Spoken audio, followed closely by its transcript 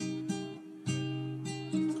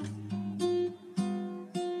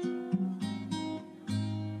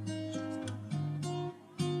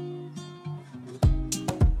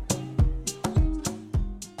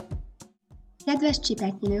Kedves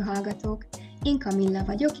Csipetnyinő hallgatók! Én Kamilla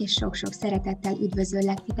vagyok, és sok-sok szeretettel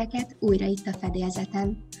üdvözöllek titeket újra itt a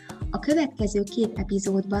Fedélzeten. A következő 2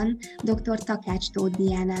 epizódban dr. Takács Tóth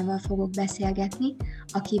Diánával fogok beszélgetni,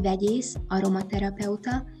 aki vegyész,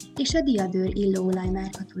 aromaterapeuta és a Diadőr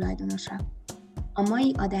illóolajmárka tulajdonosa. A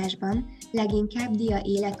mai adásban leginkább Dia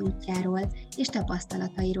életútjáról és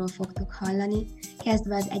tapasztalatairól fogtok hallani,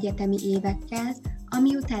 kezdve az egyetemi évekkel,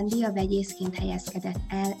 ami után Dia vegyészként helyezkedett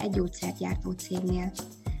el egy gyógyszergyártó cégnél.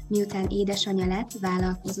 Miután édesanyja lett,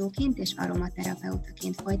 vállalkozóként és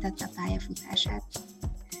aromaterapeutaként folytatta pályafutását.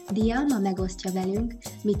 Dia ma megosztja velünk,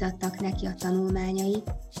 mit adtak neki a tanulmányai,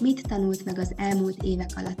 mit tanult meg az elmúlt évek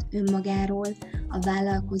alatt önmagáról, a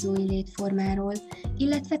vállalkozói létformáról,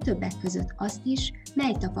 illetve többek között azt is,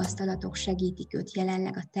 mely tapasztalatok segítik őt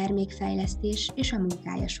jelenleg a termékfejlesztés és a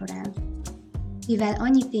munkája során. Mivel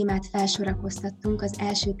annyi témát felsorakoztattunk az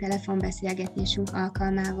első telefonbeszélgetésünk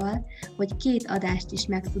alkalmával, hogy 2 adást is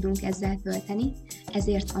meg tudunk ezzel tölteni,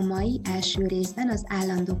 ezért a mai első részben az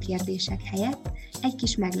állandó kérdések helyett egy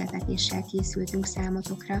kis meglepetéssel készültünk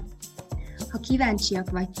számotokra. Ha kíváncsiak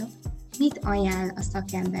vagytok, mit ajánl a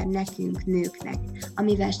szakember nekünk, nőknek,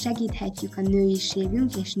 amivel segíthetjük a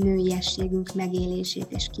nőiségünk és nőiességünk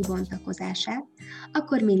megélését és kibontakozását,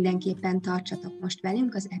 akkor mindenképpen tartsatok most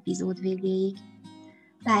velünk az epizód végéig.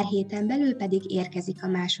 Pár héten belül pedig érkezik a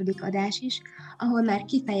második adás is, ahol már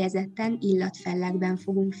kifejezetten illatfellegben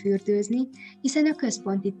fogunk fürdőzni, hiszen a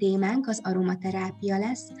központi témánk az aromaterápia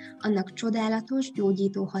lesz, annak csodálatos,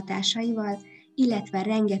 gyógyító hatásaival, illetve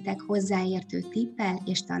rengeteg hozzáértő tippel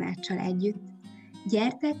és tanáccsal együtt.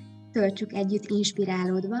 Gyertek, töltsük együtt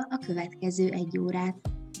inspirálódva a következő 1 órát!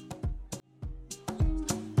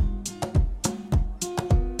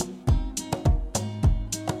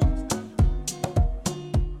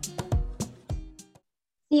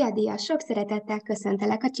 Szia, Dia! Sok szeretettel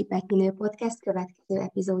köszöntelek a Csipetnyinő Podcast következő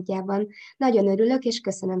epizódjában. Nagyon örülök, és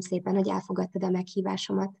köszönöm szépen, hogy elfogadtad a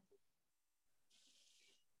meghívásomat.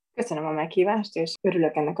 Köszönöm a meghívást, és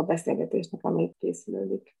örülök ennek a beszélgetésnek, ami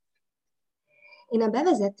készülődik. Én a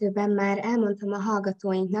bevezetőben már elmondtam a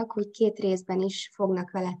hallgatóinknak, hogy 2 részben is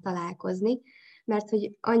fognak veled találkozni, mert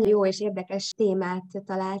hogy annyi jó és érdekes témát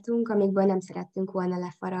találtunk, amikből nem szerettünk volna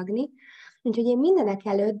lefaragni. Úgyhogy én mindenek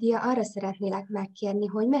előtt, Dia, arra szeretnélek megkérni,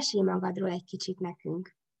 hogy mesélj magadról egy kicsit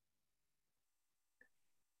nekünk.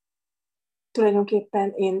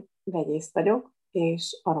 Tulajdonképpen én vegyész vagyok,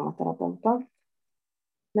 és aromaterapeuta.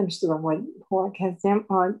 Nem is tudom, hogy hol kezdjem.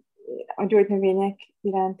 A gyógynövények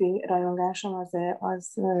iránti rajongásom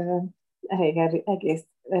az egész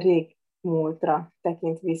rég múltra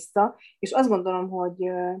tekint vissza, és azt gondolom,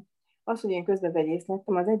 hogy az, hogy én közben vegyész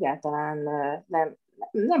lettem, az egyáltalán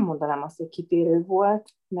nem mondanám azt, hogy kitérő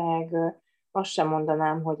volt, meg azt sem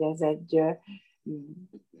mondanám, hogy ez egy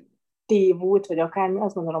tévút, vagy akármi,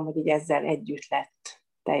 azt gondolom, hogy így ezzel együtt lett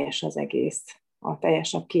teljes az egész, a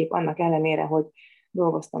teljesebb kép, annak ellenére, hogy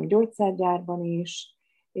dolgoztam gyógyszergyárban is,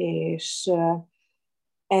 és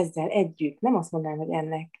ezzel együtt, nem azt mondanám, hogy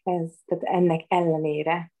ennek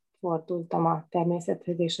ellenére fordultam a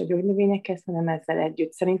természethez és a gyógynövényekhez, hanem ezzel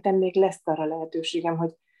együtt. Szerintem még lesz arra lehetőségem,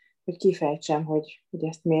 hogy kifejtsem, hogy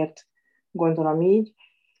ezt miért gondolom így.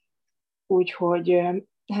 Úgyhogy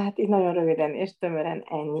hát így nagyon röviden és tömören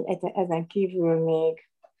ennyi. Ezen kívül még,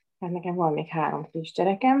 hát nekem van még 3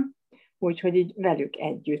 kisgyerekem, úgyhogy így velük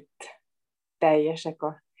együtt teljesek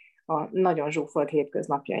a nagyon zsúfolt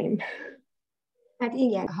hétköznapjaim. Hát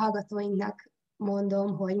igen, a hallgatóinknak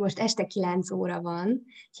mondom, hogy most este 9 óra van,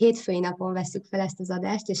 hétfői napon vesszük fel ezt az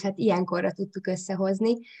adást, és hát ilyenkorra tudtuk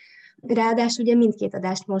összehozni. Ráadásul ugye mindkét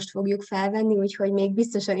adást most fogjuk felvenni, úgyhogy még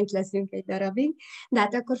biztosan itt leszünk egy darabig, de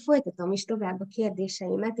hát akkor folytatom is tovább a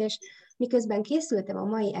kérdéseimet, és miközben készültem a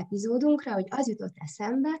mai epizódunkra, hogy az jutott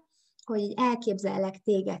eszembe, hogy így elképzellek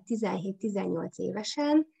téged 17-18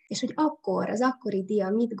 évesen, és hogy akkor, az akkori Dia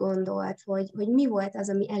mit gondolt, hogy mi volt az,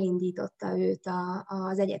 ami elindította őt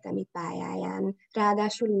az egyetemi pályáján.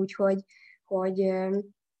 Ráadásul úgy,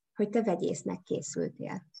 hogy te vegyésznek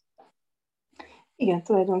készültél. Igen,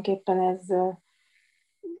 tulajdonképpen ez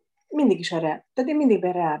mindig is tehát én mindig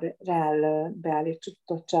reál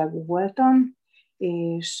beállítottságú voltam,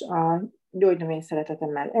 és a gyógynövény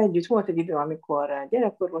szeretetemmel együtt. Volt egy idő, amikor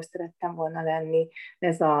gyerekorvos szerettem volna lenni,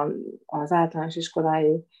 ez az általános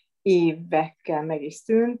iskolai évekkel meg is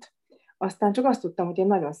szűnt. Aztán csak azt tudtam, hogy én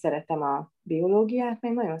nagyon szeretem a biológiát,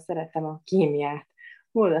 meg nagyon szeretem a kémiát.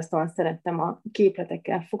 Borzasztóan szerettem a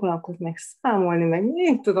képletekkel foglalkozni, meg számolni, meg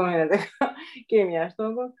én tudom, hogy ezek a kémiás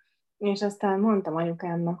dolgok. És aztán mondtam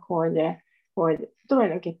anyukámnak, hogy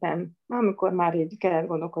tulajdonképpen, amikor már így kellett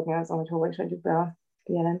gondolkodni azon, hogy hova is adjuk be a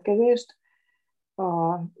jelentkezést,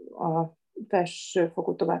 a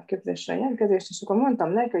felsőfokú továbbképzésre jelentkezést, és akkor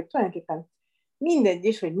mondtam neki, hogy tulajdonképpen mindegy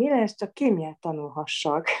is, hogy mi lesz, csak kémiát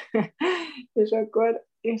tanulhassak.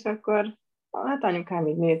 és akkor hát anyukám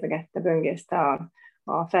így nézegette, böngészte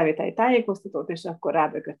a felvételi tájékoztatót, és akkor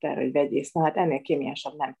rábökött erre, hogy vegyész. Na hát ennél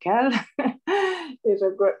kémiásabb nem kell. És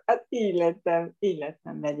akkor hát így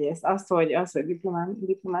lettem vegyész. Az, hogy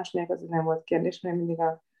diplomás legyek, az nem volt kérdés, mert mindig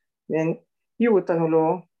a jó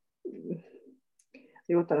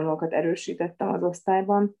tanulókat erősítettem az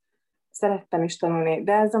osztályban. Szerettem is tanulni,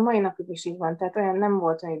 de ez a mai napig is így van. Tehát olyan nem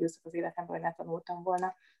volt olyan időszak az életemben, hogy ne tanultam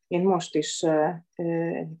volna. Én most is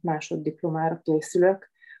egy másoddiplomára készülök.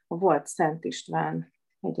 Volt Szent István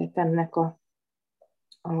Egyetemnek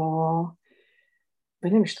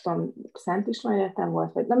vagy nem is tudom, Szent István Egyetem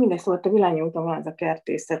volt, vagy na mindegy, szóval a Villányi úton van az a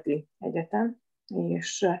kertészeti egyetem,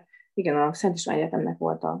 és igen, a Szent István Egyetemnek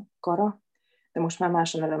volt a kara, de most már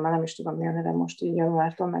más a nevem, már nem is tudom, mi a nevem, most így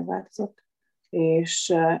januártól megváltozott,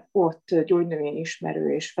 és ott gyógynövény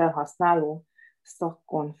ismerő és felhasználó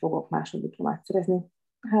szakon fogok másoddiplomát szerezni.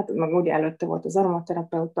 Hát meg ugye előtte volt az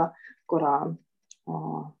aromaterapeuta, akkor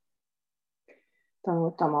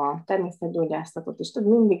tanultam a természetgyógyászatot, és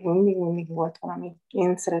mindig volt valami.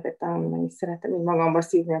 Én szeretek tanulni, és szeretem így magamba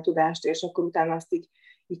szívni a tudást, és akkor utána azt így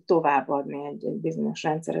továbbadni egy bizonyos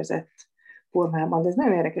rendszerezett formában. De ez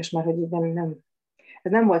nagyon érdekes, mert hogy így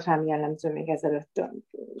ez nem volt rám jellemző még ezelőtt.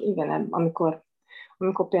 Igen,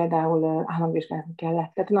 amikor például államvizsgálatni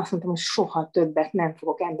kellett, tehát én azt mondtam, hogy soha többet nem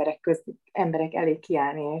fogok emberek elé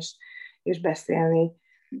kiállni és beszélni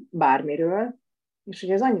bármiről, és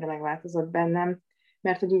ugye ez annyira megváltozott bennem,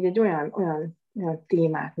 mert hogy így egy olyan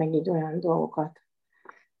témát, meg így olyan dolgokat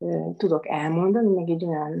tudok elmondani, meg így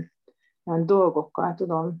olyan dolgokkal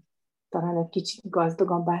tudom talán egy kicsit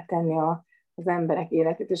gazdagabbá tenni az emberek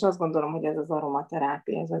életét, és azt gondolom, hogy ez az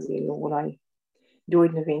aromaterápia, ez az illóolaj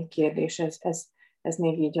gyógynövény kérdés, ez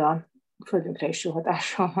még így a földünkre is jó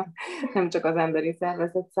hatással van, nem csak az emberi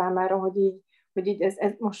szervezet számára, hogy így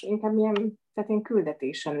ez most inkább ilyen, tehát én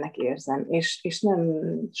küldetésemnek érzem, és nem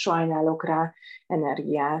sajnálok rá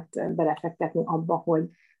energiát belefektetni abba,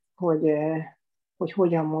 hogy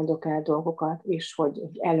hogyan mondok el dolgokat, és hogy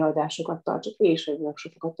előadásokat tartsak, és hogy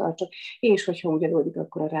workshopokat tartsak, és hogyha úgy adódik,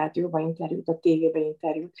 akkor a rádióba interjút, a tévébe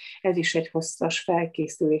interjút. Ez is egy hosszas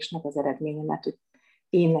felkészülésnek az eredménye, mert hogy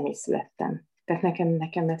én nem is születtem. Tehát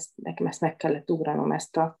nekem ezt meg kellett ugranom,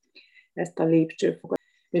 ezt a lépcsőfokot,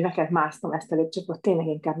 hogy meg kellett másznom ezt a lépcsőfokot, tényleg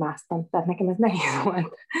inkább másztam. Tehát nekem ez nehéz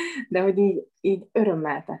volt, de hogy így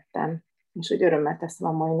örömmel tettem, és hogy örömmel teszem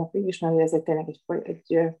a mai napig is, mert ez tényleg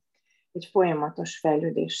egy folyamatos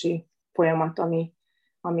fejlődési folyamat, ami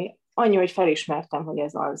annyi, hogy felismertem, hogy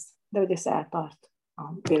ez az, de hogy ez eltart a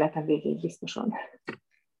életem végéig biztosan.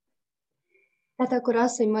 Tehát akkor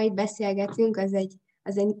az, hogy ma itt beszélgetünk, az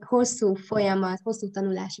egy hosszú folyamat, hosszú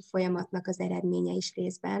tanulási folyamatnak az eredménye is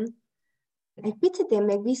részben. Egy picit én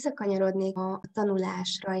még visszakanyarodnék a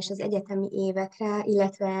tanulásra és az egyetemi évekre,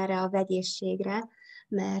 illetve erre a vegyészségre,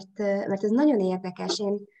 mert ez nagyon érdekes.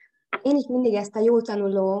 Én is mindig ezt a jó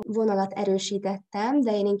tanuló vonalat erősítettem,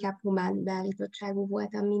 de én inkább humán beállítottságú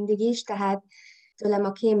voltam mindig is, tehát tőlem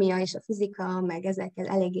a kémia és a fizika, meg ezekkel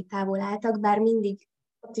eléggé távol álltak, bár mindig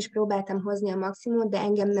ott is próbáltam hozni a maximumot, de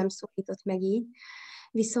engem nem szólított meg így.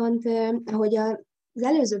 Viszont, ahogy az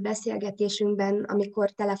előző beszélgetésünkben,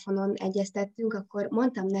 amikor telefonon egyeztettünk, akkor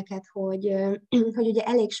mondtam neked, hogy ugye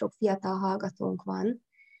elég sok fiatal hallgatónk van,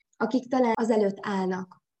 akik talán azelőtt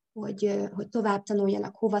állnak, hogy tovább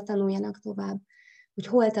tanuljanak, hova tanuljanak tovább, hogy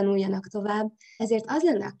hol tanuljanak tovább. Ezért az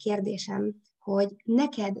lenne a kérdésem, hogy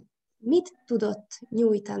neked mit tudott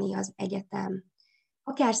nyújtani az egyetem,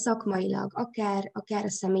 akár szakmailag, akár a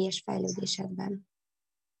személyes fejlődésedben?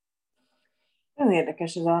 Nagyon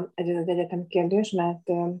érdekes ez az egyetemi kérdés, mert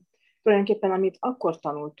tulajdonképpen amit akkor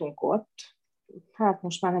tanultunk ott, hát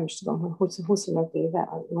most már nem is tudom, hogy 25 éve,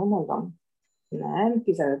 jól mondom? Nem,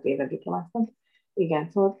 15 éve diplomáztam. Igen,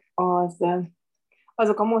 szóval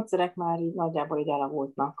azok a módszerek már így nagyjából így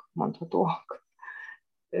elavultnak mondhatóak.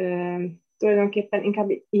 Tulajdonképpen inkább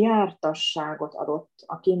jártasságot adott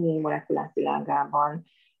a kémiai molekulák világában,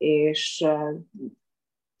 és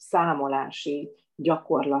számolási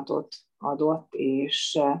gyakorlatot adott,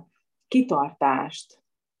 és kitartást,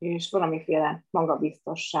 és valamiféle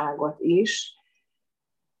magabiztosságot is.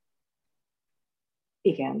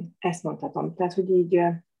 Igen, ezt mondhatom. Tehát, hogy így,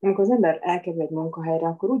 amikor az ember elkerül egy munkahelyre,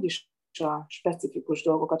 akkor úgyis a specifikus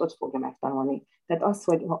dolgokat ott fogja megtanulni. Tehát az,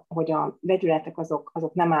 hogy a vegyületek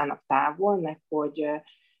azok nem állnak távol, meg hogy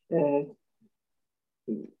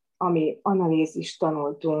ami analízist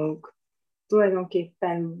tanultunk,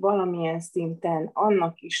 tulajdonképpen valamilyen szinten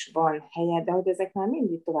annak is van helye, de hogy ezek már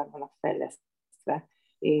mindig tovább vannak fejlesztve.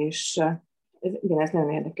 És igen, ez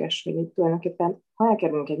nagyon érdekes, hogy így tulajdonképpen, ha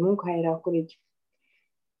elkerülünk egy munkahelyre, akkor így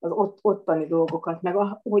az ottani dolgokat, meg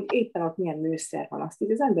hogy éppen ott milyen műszer van, azt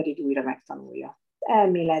így az ember így újra megtanulja.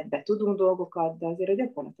 Elméletbe tudunk dolgokat, de azért a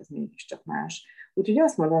gyakorlat az mégiscsak más. Úgyhogy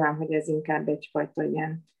azt mondanám, hogy ez inkább egyfajta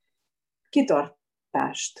ilyen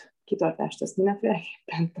kitartást azt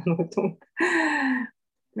mindenféleképpen tanultunk.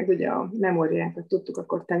 Meg ugye a memóriánkat tudtuk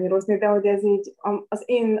akkor tenyérozni, de hogy ez így, az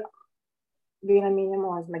én véleményem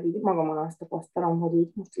az, meg így magamon azt tapasztalom, hogy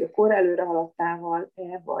így most, hogy a kor előre haladtával,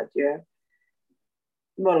 vagy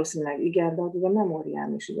valószínűleg igen, de hogy a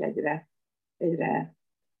memóriám is így egyre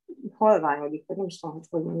halványodik, vagy nem is tudom,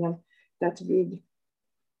 hogy mondjam. Tehát, hogy így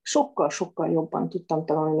sokkal jobban tudtam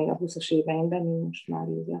tanulni még a 20-as éveimben, mint most már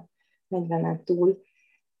így a 40-en túl.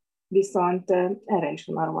 Viszont erre is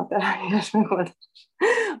van aromaterápiás megoldás,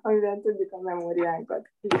 amivel tudjuk a memóriánkat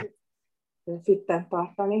fitten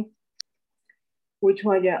tartani.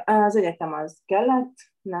 Úgyhogy az egyetem az kellett,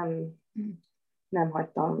 nem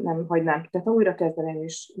hagynám. Tehát ha újra kezdeném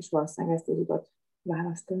is valószínűleg ezt az utat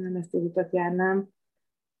választanám, ezt az utat járnám,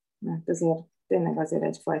 mert azért tényleg azért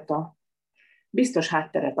egyfajta biztos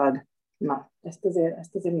hátteret ad. Na, ezt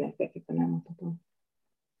azért mindenképpen elmondhatom.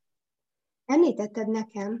 Említetted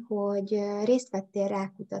nekem, hogy részt vettél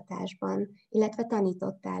rákutatásban, illetve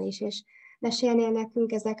tanítottál is, és mesélnél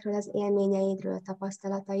nekünk ezekről az élményeidről,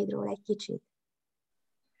 tapasztalataidról egy kicsit?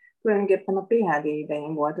 Tulajdonképpen a PhD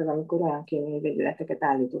idején volt az, amikor olyan kémiai vegyületeket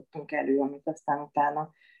állítottunk elő, amit aztán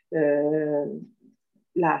utána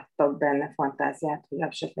láttak benne fantáziát, hogy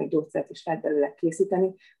esetleg gyógyszert is lehet belőle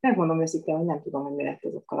készíteni. Megmondom őszintén, hogy nem tudom, hogy mi lett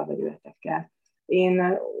azokkal a vegyületekkel.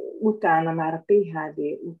 Én utána, már a PhD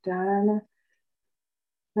után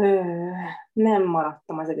nem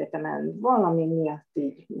maradtam az egyetemen. Valami miatt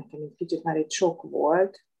így, nekem egy kicsit már itt sok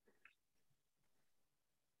volt.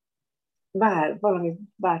 Valami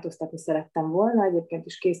változtatni szerettem volna, egyébként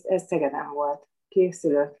is ez Szegeden volt.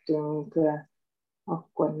 Készülöttünk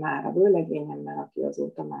akkor már a vőlegényemmel, aki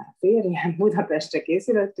azóta már a férjem, Budapestre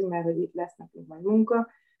készülöttünk, mert hogy itt lesz nekünk majd munka,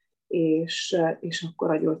 és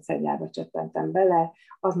akkor a gyógyszergyárba cseppentem bele.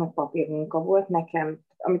 Az meg papírmunka volt nekem,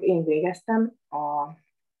 amit én végeztem,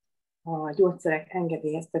 a gyógyszerek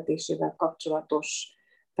engedélyeztetésével kapcsolatos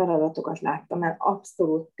feladatokat láttam el.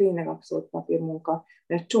 Tényleg abszolút papírmunka,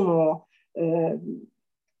 mert csomó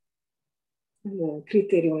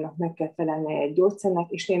kritériumnak meg kell felelnie egy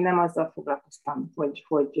gyógyszernek, és én nem azzal foglalkoztam, hogy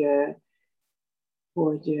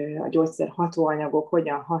a gyógyszer hatóanyagok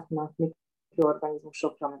hogyan hatnak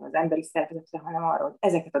mikroorganizmusokra, meg az emberi szervezetre, hanem arra, hogy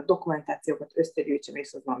ezeket a dokumentációkat összegyűjtsem,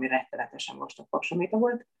 és az valami rettenetesen vastag paksaméta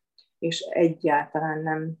volt, és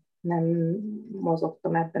egyáltalán nem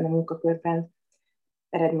mozogtam ebben a munkakörben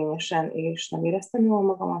eredményesen, és nem éreztem jól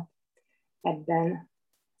magamat ebben.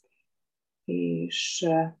 És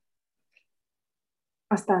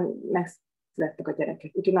aztán megszülettek a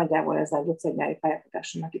gyerekek, úgyhogy nagyjából ezzel a gyógyszergyári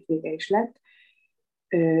pályafutásomnak itt vége is lett.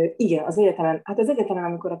 Igen, az egyetemen,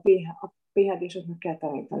 amikor a PhD-soknak kell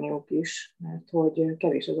tanítaniuk is, mert hogy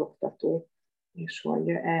kevés az oktató, és hogy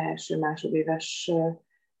első-másodéves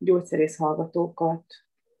gyógyszerész hallgatókat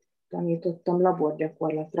tanítottam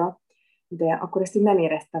laborgyakorlatra, de akkor ezt így nem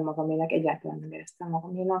éreztem magaménak, egyáltalán nem éreztem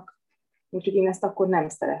magaménak, úgyhogy én ezt akkor nem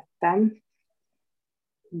szerettem,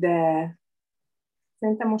 de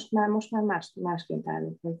szerintem most már másként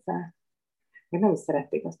állunk hozzá. Még nem is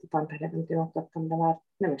szerették azt a tantárgyat, amit én oktattam, de már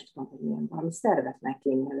nem is tudom, hogy milyen valami szervetnek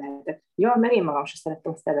kémia lehetett. Ja, mert én magam sem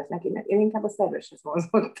szerettem a szervetnek kémiát, én inkább a szerveshez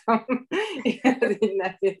mozgottam. Ez így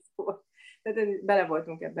nehéz volt. Tehát bele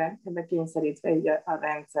voltunk ebbe kényszerítve így a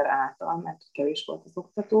rendszer által, mert kevés volt az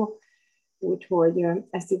oktató. Úgyhogy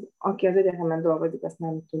ezt így, aki az egyetemen dolgozik, azt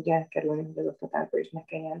nem tudja elkerülni, hogy az oktatásban is ne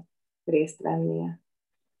kelljen részt vennie.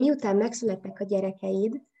 Miután megszülettek a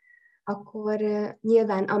gyerekeid, akkor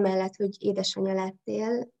nyilván amellett, hogy édesanyja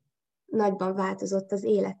lettél, nagyban változott az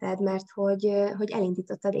életed, mert hogy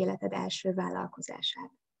elindítottad életed első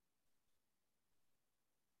vállalkozását.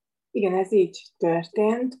 Igen, ez így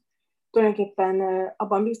történt. Tulajdonképpen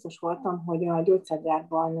abban biztos voltam, hogy a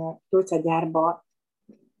gyógyszergyárba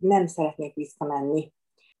nem szeretnék visszamenni.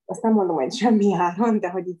 Azt nem mondom, hogy semmi áron, de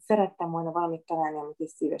hogy így szerettem volna valamit találni, amit is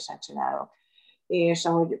szívesen csinálok. És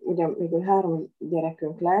ahogy ugye még 3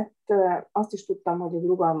 gyerekünk lett, azt is tudtam, hogy egy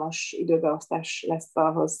rugalmas időbeosztás lesz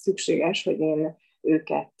ahhoz szükséges, hogy én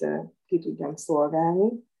őket ki tudjam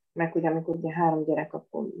szolgálni. Meg ugye amikor ugye 3 gyerek,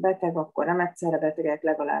 akkor beteg, akkor nem egyszerre betegek,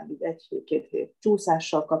 legalább így 1-2 hét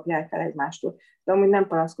csúszással kapják el egymástól. De amúgy nem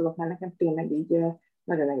panaszkodok, mert nekem tényleg így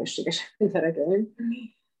nagyon egészséges gyerekeim.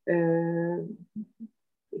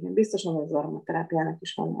 Igen, biztosan az aromaterápiának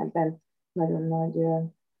is van ebben nagyon nagy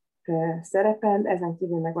szerepe, ezen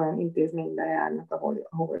kívül meg olyan intézménybe járnak,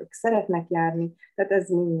 ahol ők szeretnek járni, tehát ez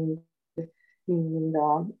mind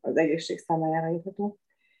az egészség számára írható.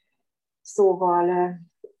 Szóval,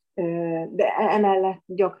 de emellett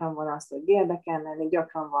gyakran van az, hogy délbe kell menni,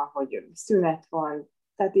 gyakran van, hogy szünet van,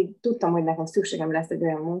 tehát így tudtam, hogy nekem szükségem lesz egy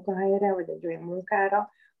olyan munkahelyre, vagy egy olyan munkára,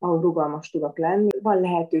 ahol rugalmas tudok lenni. Van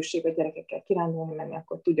lehetőség a gyerekekkel kirándulni menni,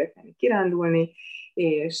 akkor tudjak menni kirándulni,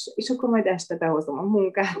 és akkor majd este behozom a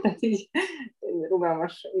munkát, tehát így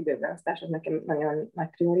rugalmas időbeosztás az nekem nagyon nagy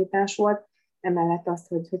prioritás volt. Emellett azt,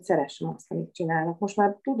 hogy szeressem azt, amit csinálok. Most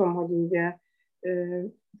már tudom, hogy így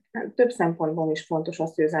több szempontból is fontos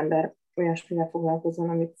az, hogy az ember olyasmivel foglalkozzon,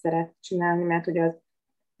 amit szeret csinálni, mert hogy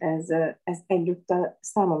ez egyúttal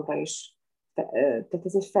számomra is, tehát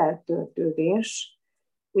ez egy feltöltődés,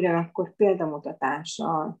 ugyanakkor példamutatás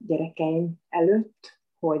a gyerekeim előtt,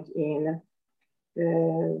 hogy én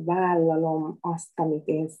vállalom azt, amit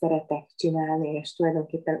én szeretek csinálni, és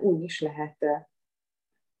tulajdonképpen úgy is lehet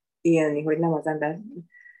élni, hogy nem az ember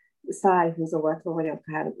szájhúzogatva, vagy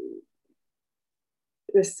akár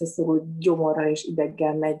összeszorult gyomorral és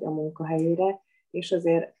ideggel megy a munkahelyére, és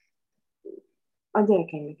azért a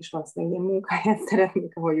gyerekeimnek is valószínűleg ilyen munkahelyet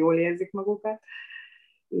szeretnék, ahol jól érzik magukat,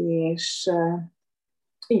 és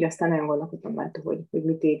így aztán nagyon gondolkodtam rajta, hogy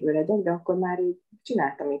mit évő legyek, de akkor már így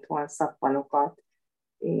csináltam itthon szappanokat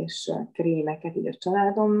és krémeket így a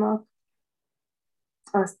családomnak,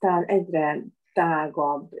 aztán egyre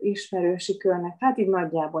tágabb ismerősi körnek, hát így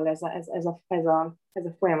nagyjából ez a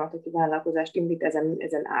folyamat, hogy vállalkozást indít,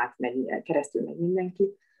 ezen átmegy, keresztül megy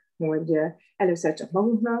mindenki, hogy először csak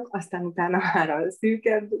magunknak, aztán utána már a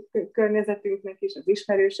szűkebb környezetünknek is, az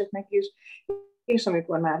ismerősöknek is, és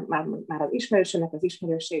amikor már az ismerősöknek az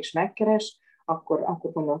ismerőse is megkeres,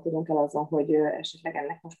 akkor gondolkodunk el azon, hogy esetleg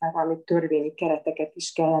ennek most már valami törvényi kereteket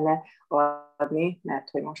is kellene adni, mert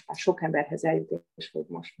hogy most már sok emberhez eljut, és hogy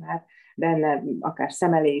most már benne akár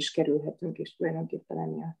szem elé is kerülhetünk, és tulajdonképpen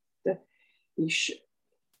emiatt is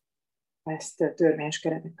ezt törvényes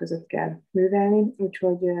keretek között kell művelni,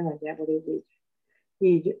 úgyhogy nagyjából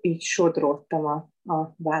így sodródtam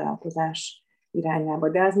a vállalkozás irányába,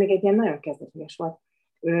 de az még egy ilyen nagyon kezdetleges volt.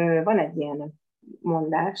 Van egy ilyen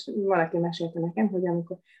mondás, valaki mesélte nekem,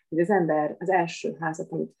 hogy az ember az első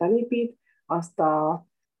házat, amit felépít, azt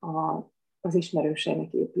az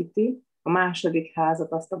ismerőseinek építi, a második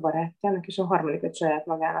házat azt a barátjának, és a harmadikat saját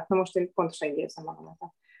magának. Na most én pontosan így érzem magamat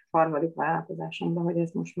a harmadik vállalkozásomban, hogy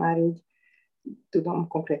ez most már így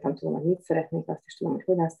konkrétan tudom, hogy mit szeretnék, azt is tudom, hogy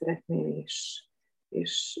hogyan szeretném,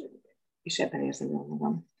 és ebben érzem jól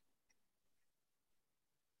magam.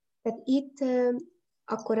 Tehát itt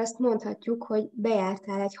akkor azt mondhatjuk, hogy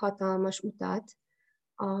bejártál egy hatalmas utat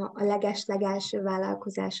a legeslegelső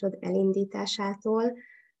vállalkozásod elindításától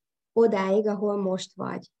odáig, ahol most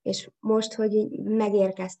vagy. És most, hogy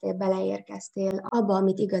megérkeztél, beleérkeztél abba,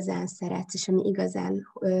 amit igazán szeretsz, és ami igazán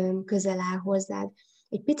közel áll hozzád.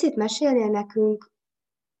 Egy picit mesélnél nekünk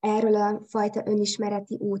erről a fajta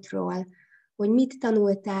önismereti útról, hogy mit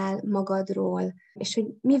tanultál magadról, és hogy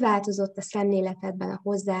mi változott a szemléletedben, a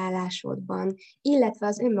hozzáállásodban, illetve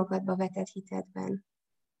az önmagadba vetett hitedben.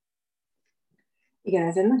 Igen,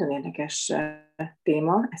 ez egy nagyon érdekes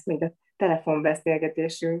téma, ezt még a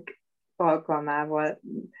telefonbeszélgetésünk alkalmával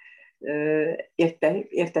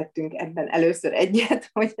értettünk ebben először egyet,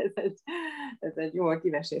 hogy ez egy jól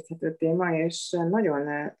kivesézhető téma, és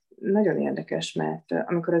nagyon, nagyon érdekes, mert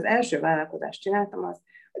amikor az első vállalkozást csináltam, az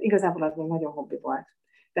igazából az még nagyon hobbi volt.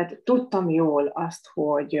 Tehát tudtam jól azt,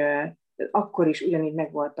 hogy akkor is ugyanígy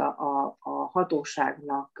megvolt a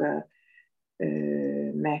hatóságnak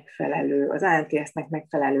megfelelő, az ANTS-nek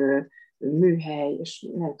megfelelő műhely, és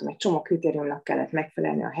nem tudom, egy csomó kritériumnak kellett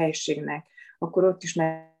megfelelni a helységnek, akkor ott is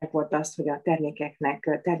megvolt az, hogy a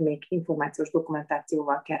termékeknek termékinformációs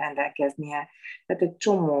dokumentációval kell rendelkeznie. Tehát egy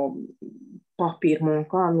csomó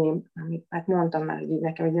papírmunka, ami hát mondtam már, hogy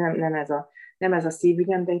nekem hogy nem ez a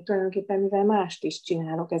szívügyem, de itt tulajdonképpen mivel mást is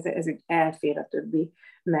csinálok, ez úgy elfér a többi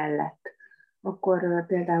mellett. Akkor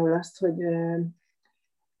például azt, hogy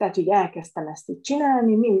tehát így elkezdtem ezt így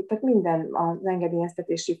csinálni, tehát minden az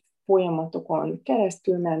engedélyeztetési folyamatokon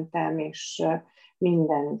keresztül mentem, és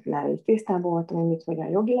mindennel így tisztán voltam, hogy mit hogyan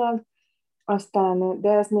jogilag. Aztán,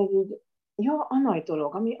 de ez még így, a nagy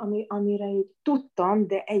dolog, amire így tudtam,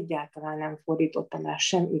 de egyáltalán nem fordítottam rá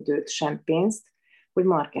sem időt, sem pénzt, hogy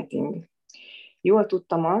marketing. Jól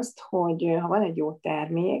tudtam azt, hogy ha van egy jó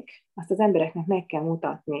termék, azt az embereknek meg kell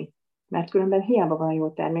mutatni, mert különben hiába van a jó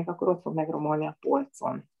termék, akkor ott fog megromolni a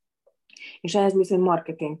polcon. És ehhez bizony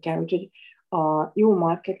marketing kell, úgyhogy a jó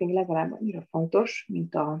marketing legalább annyira fontos,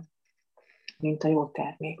 mint a jó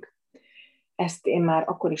termék. Ezt én már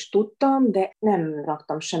akkor is tudtam, de nem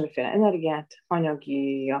raktam semmiféle energiát,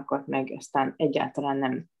 anyagiakat meg aztán egyáltalán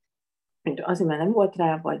nem. Azért, mert nem volt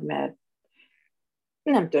rá, vagy mert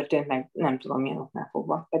nem történt meg, nem tudom milyen oknál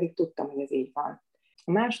fogva, pedig tudtam, hogy ez így van.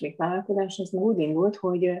 A második vállalkozás az meg úgy indult,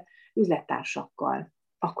 hogy üzlettársakkal.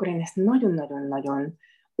 Akkor én ezt nagyon-nagyon-nagyon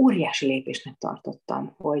óriási lépésnek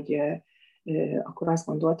tartottam, hogy akkor azt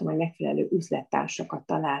gondoltam, hogy megfelelő üzlettársakat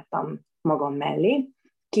találtam magam mellé.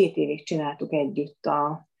 2 évig csináltuk együtt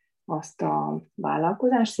azt a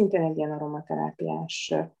vállalkozást, szintén egy ilyen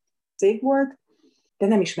aromaterápiás cég volt, de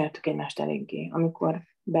nem ismertük egymást eléggé. Amikor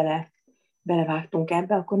belevágtunk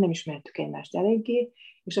ebbe, akkor nem ismertük egymást eléggé,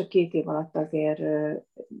 és a 2 év alatt azért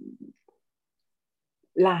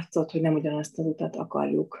látszott, hogy nem ugyanazt az utat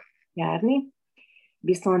akarjuk járni.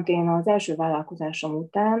 Viszont én az első vállalkozásom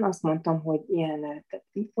után azt mondtam, hogy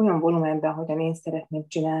olyan volumenben, hogyan én szeretném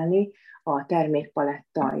csinálni, a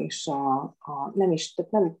termékpaletta és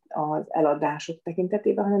nem az eladások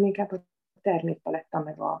tekintetében, hanem inkább a termékpaletta,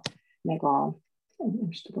 meg a nem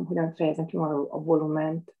is tudom, hogyan fejezem ki a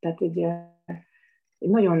volument. Tehát egy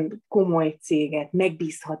nagyon komoly céget,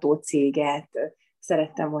 megbízható céget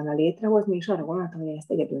szerettem volna létrehozni, és arra gondoltam, hogy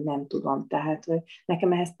ezt egyedül nem tudom. Tehát hogy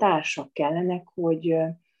nekem ehhez társak kellenek,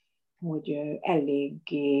 hogy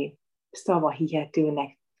eléggé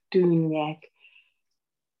szavahihetőnek tűnjek.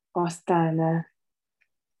 Aztán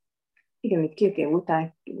igen, hogy 2 év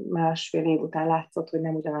után, 1,5 év után látszott, hogy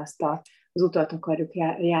nem ugyanazt az utat akarjuk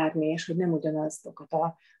járni, és hogy nem ugyanazokat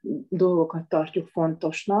a dolgokat tartjuk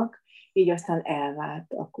fontosnak, így aztán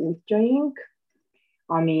elváltak útjaink,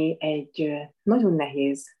 ami egy nagyon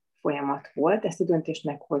nehéz folyamat volt, ezt a döntést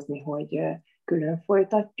meghozni, hogy külön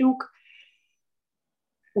folytatjuk.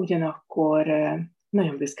 Ugyanakkor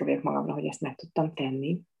nagyon büszke vagyok magamra, hogy ezt meg tudtam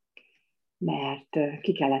tenni, mert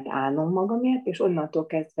ki kellett állnom magamért, és onnantól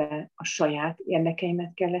kezdve a saját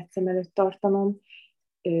érdekeimet kellett szem előtt tartanom,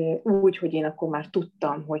 úgy, hogy én akkor már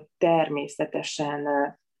tudtam, hogy természetesen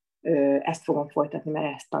ezt fogom folytatni,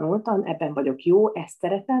 mert ezt tanultam, ebben vagyok jó, ezt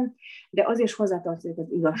szeretem, de az is hozzátartozik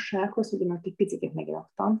az igazsághoz, hogy én ott egy picit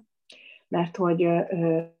megirattam, mert hogy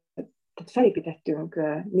tehát felépítettünk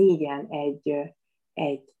 4-en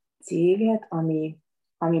egy céget,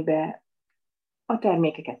 amiben a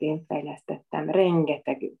termékeket én fejlesztettem,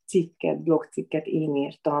 rengeteg cikket, blogcikket én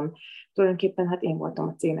írtam. Tulajdonképpen hát én voltam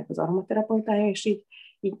a cégnek az aromaterapeutája, és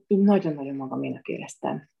így nagyon-nagyon magaménak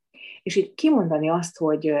éreztem. És így kimondani azt,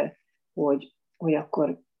 hogy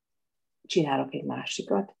akkor csinálok egy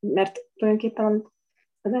másikat, mert tulajdonképpen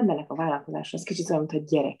az embernek a vállalkozása az kicsit olyan, mint a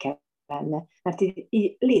gyereke lenne, mert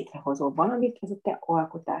így létrehozol valamit, ez a te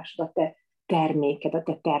alkotásod, a te terméked, a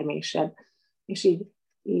te termésed, és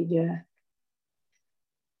így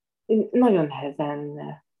nagyon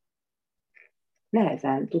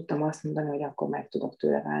nehezen tudtam azt mondani, hogy akkor meg tudok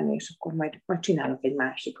tőle válni, és akkor majd csinálok egy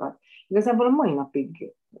másikat. Igazából a mai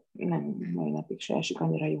napig se esik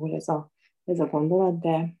annyira jól ez a gondolat,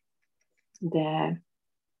 de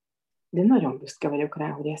nagyon büszke vagyok rá,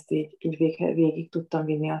 hogy ezt így végig tudtam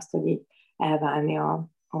vinni azt, hogy így elválni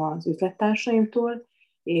az üzlettársaimtól,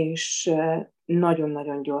 és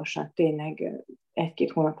nagyon-nagyon gyorsan, tényleg 1-2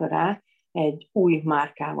 hónapra rá egy új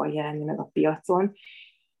márkával jelenni meg a piacon,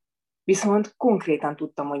 viszont konkrétan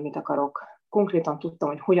tudtam, hogy mit akarok, konkrétan tudtam,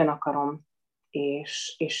 hogy hogyan akarom,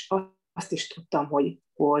 és azt is tudtam, hogy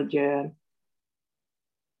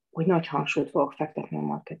nagy hangsúlyt fogok fektetni a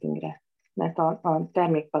marketingre. Mert a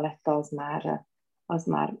termékpaletta az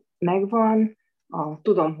már megvan,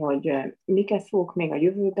 tudom, hogy miket fogok még a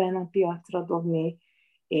jövőben a piacra dobni,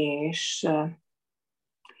 és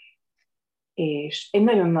egy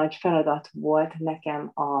nagyon nagy feladat volt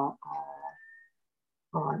nekem a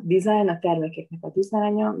design, a termékeknek a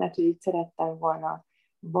dizájnja, mert hogy így szerettem volna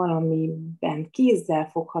valamiben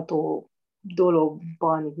kézzelfogható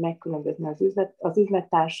dologban így megkülönbözni az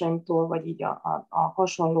üzlettársaimtól, vagy így a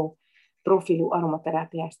hasonló profilú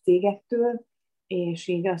aromaterápiás cégektől, és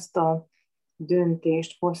így azt a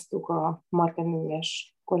döntést hoztuk a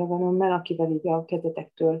marketinges kolléganőmmel, akivel így a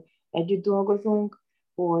kezdetektől együtt dolgozunk,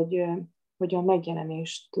 hogy a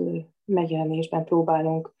megjelenésben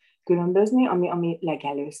próbálunk különbözni, ami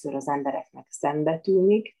legelőször az embereknek szembe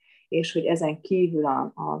tűnik, és hogy ezen kívül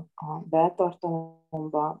a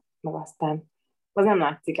beltartalomba, meg aztán az nem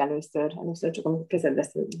látszik először csak amikor kezedbe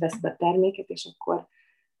veszed a terméket, és akkor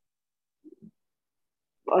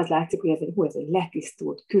az látszik, hogy ez egy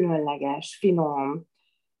letisztult, különleges, finom,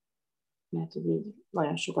 mert hogy így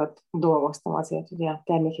nagyon sokat dolgoztam azért, hogy a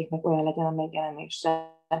termékeknek olyan legyen a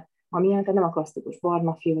megjelenése, amilyen, tehát nem a klasszikus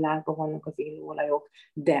barna fiolákban vannak az illóolajok,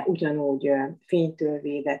 de ugyanúgy fénytől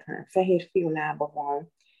védett, hanem fehér fiolában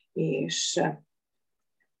van, és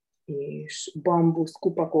bambusz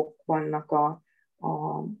kupakok vannak a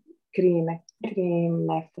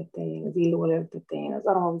krémek tetején, az illóolajok tetején, az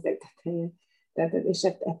aromavizek tetején, és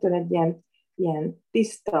ettől egy ilyen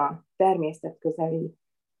tiszta, természetközeli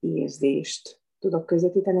érzést tudok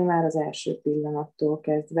közvetíteni már az első pillanattól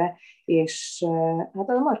kezdve, és hát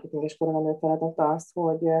a marketinges kolléganő feladat az,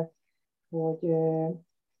 hogy,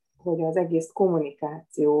 hogy az egész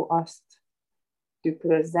kommunikáció azt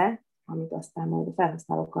tükrözze, amit aztán majd a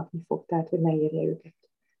felhasználó kapni fog, tehát hogy ne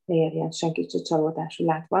érjen senkit se csalódás, hogy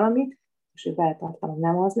lát valamit, és hogy beltartalom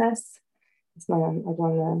nem az lesz. Ez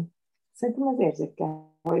nagyon szerintem az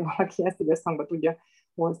érzékel, hogy valaki ezt összhangba tudja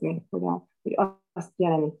hozni, hogy azt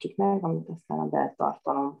jelenítsük meg, amit aztán a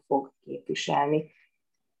beltartalom fog képviselni.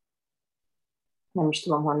 Nem is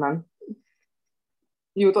tudom, honnan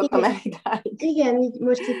jutottam el idáig. Igen, így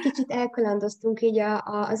most egy kicsit elkalandoztunk így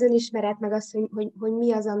az önismeret, meg az, hogy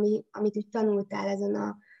mi az, amit úgy tanultál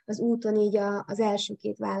ezen az úton így az első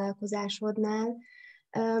két vállalkozásodnál.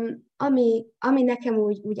 Ami nekem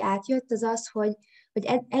úgy átjött, az az, hogy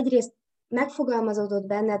egyrészt megfogalmazódott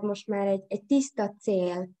benned most már egy tiszta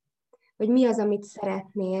cél, hogy mi az, amit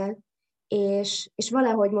szeretnél, és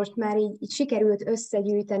valahogy most már így sikerült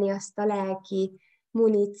összegyűjteni azt a lelki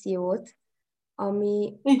muníciót,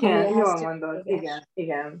 ami Igen, ehhez jól mondod,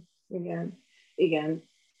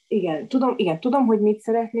 igen. Tudom, hogy mit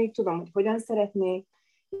szeretnék, tudom, hogy hogyan szeretnék,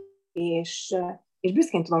 és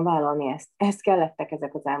büszkén tudom vállalni ezt. Ehhez kellettek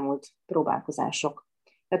ezek az elmúlt próbálkozások.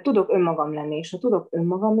 Tehát tudok önmagam lenni, és ha tudok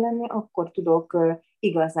önmagam lenni, akkor tudok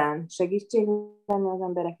igazán segítség lenni az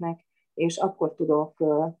embereknek, és akkor tudok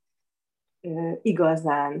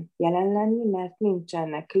igazán jelen lenni, mert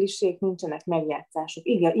nincsenek klisék, nincsenek megjátszások.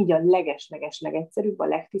 Így a leges legegyszerűbb, a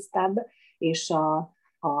legtisztább, és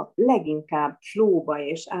a leginkább flóba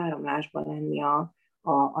és áramlásba lenni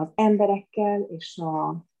az emberekkel,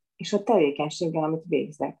 és a tevékenységgel, amit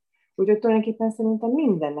végzek. Úgyhogy tulajdonképpen szerintem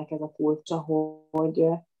mindennek ez a kulcsa,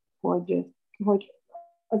 hogy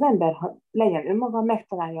az ember, ha legyen önmaga,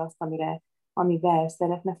 megtalálja azt, amivel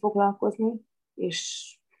szeretne foglalkozni,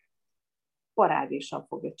 és parádésan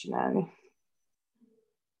fogja csinálni.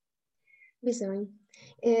 Bizony.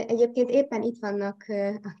 Egyébként éppen itt vannak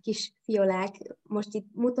a kis fiolák, most itt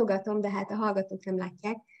mutogatom, de hát a hallgatók nem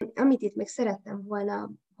látják. Amit itt még szerettem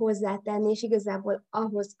volna hozzátenni, és igazából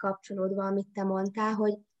ahhoz kapcsolódva, amit te mondtál,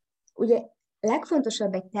 hogy ugye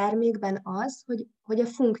legfontosabb egy termékben az, hogy a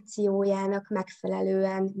funkciójának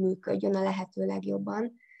megfelelően működjön a lehető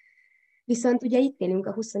legjobban. Viszont ugye itt élünk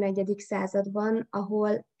a 21. században,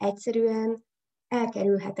 ahol egyszerűen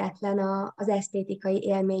elkerülhetetlen az esztétikai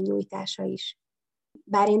élmény nyújtása is.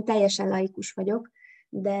 Bár én teljesen laikus vagyok,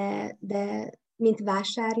 de mint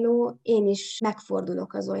vásárló én is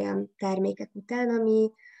megfordulok az olyan termékek után,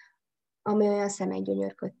 ami olyan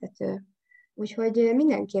szemedgyönyörködtető. Úgyhogy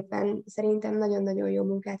mindenképpen szerintem nagyon-nagyon jó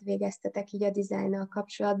munkát végeztetek így a dizájnnal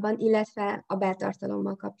kapcsolatban, illetve a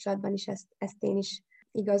beltartalommal kapcsolatban is ezt én is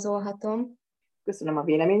igazolhatom. Köszönöm a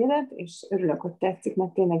véleményedet, és örülök, hogy tetszik,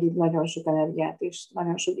 mert tényleg így nagyon sok energiát és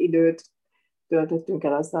nagyon sok időt töltöttünk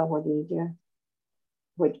el azzal,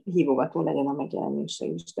 hogy hívogató legyen a megjelenése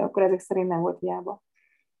is. De akkor ezek szerint nem volt hiába.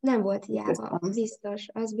 Nem volt hiába,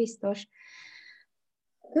 az biztos.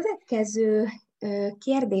 A következő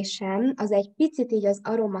kérdésem az egy picit így az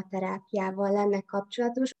aromaterápiával lenne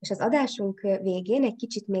kapcsolatos, és az adásunk végén egy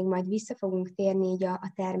kicsit még majd vissza fogunk térni így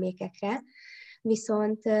a termékekre,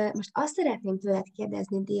 viszont most azt szeretném tőled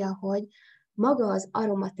kérdezni, Dia, hogy maga az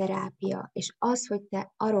aromaterápia, és az, hogy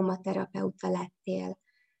te aromaterapeuta lettél,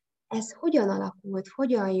 ez hogyan alakult,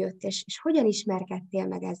 hogyan jött, és hogyan ismerkedtél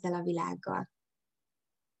meg ezzel a világgal?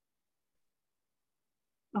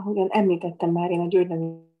 Ahogyan említettem már, én a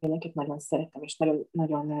gyógynövényeket nagyon szeretem, és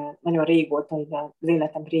nagyon régóta az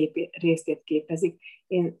életem részét képezik.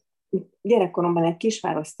 Én gyerekkoromban egy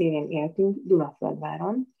kisváros szélén éltünk,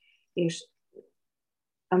 Dunaföldváron, és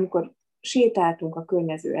amikor sétáltunk a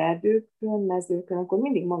környező erdőkön, mezőkön, akkor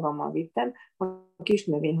mindig magammal vittem a kis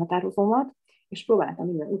növényhatározómat, és próbáltam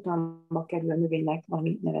minden utamba kerül a növénynek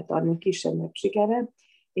valami nevet adni, kisebb sikerrel,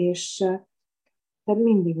 és tehát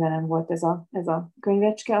mindig velem volt ez a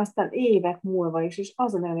könyvecske, aztán évek múlva is, és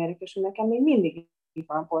az a nagyon érdekes, hogy nekem még mindig itt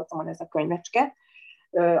van a polcomon ez a könyvecske.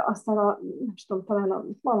 Aztán nem tudom,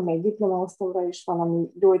 talán valamelyik diplomaosztomra is valami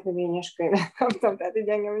gyógynövényes könyvet kaptam, tehát így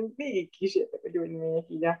engem végig kísértek a gyógynövények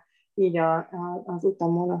így az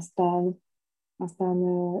utamon,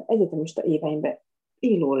 aztán egyetemista éveimben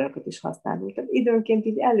illóolajat is használunk. Tehát időnként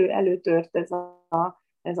így előtört ez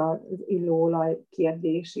ez az illóolaj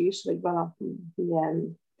kérdés is, vagy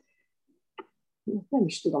valamilyen, nem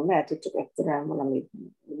is tudom, lehet, hogy csak egyszerűen valami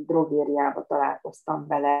drogériába találkoztam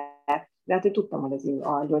vele, de hát, hogy tudtam, hogy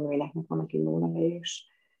a gyógynövényeknek vannak illóolajai is,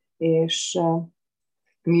 és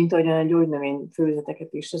mint ahogyan a gyógynövény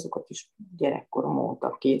főzeteket is, azokat is gyerekkorom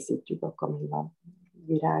óta készítjük a kamilla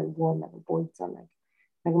virágból, meg a bolyca,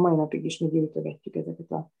 meg a mai napig is mi gyűjtögetjük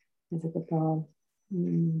ezeket a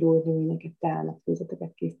gyógynövényeket, teának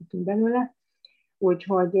főzeteket készítünk belőle.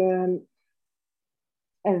 Úgyhogy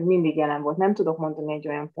ez mindig jelen volt. Nem tudok mondani egy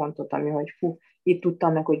olyan pontot, ami, hogy fú, itt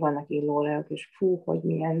tudtam meg, hogy vannak illóolajok, és fú, hogy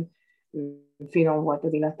milyen finom volt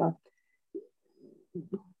az illata.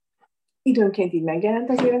 Időnként így megjelent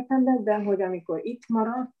az életemben, de hogy amikor itt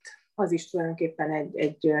maradt, az is tulajdonképpen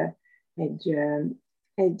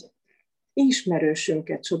egy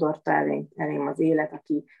ismerősünket sodorta elém az élet,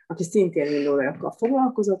 aki szintén illóolajokkal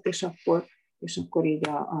foglalkozott, és akkor így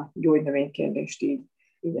a gyógynövénykérdést így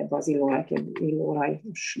ebbe az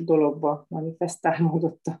illóolajos dologba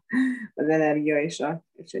manifestálódott az energia és a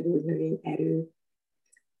gyógynövény erő.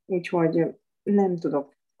 Úgyhogy nem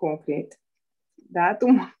tudok konkrét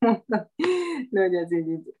dátumot mondani, de hogy ez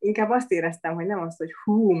így inkább azt éreztem, hogy nem az, hogy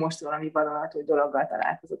hú, most valami vadonatúj dologgal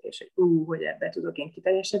találkozok, és hogy ebbe tudok én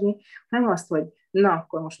kiteljesedni, hanem azt, hogy na,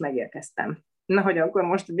 akkor most megérkeztem. Na, hogy akkor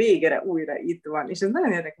most végre újra itt van. És ez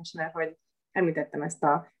nagyon érdekes, mert hogy említettem ezt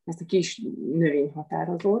a kis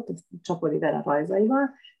növényhatározót, ezt csapod ide a rajzaival,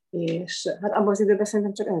 és hát abban az időben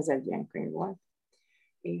szerintem csak ez egy ilyen könyv volt.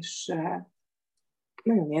 És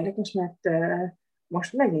nagyon érdekes, mert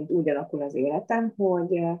most megint úgy alakul az életem,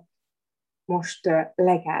 hogy most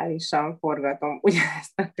legálisan forgatom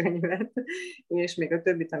ugyanezt a könyvet, és még a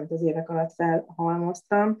többit, amit az évek alatt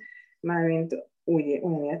felhalmoztam, mármint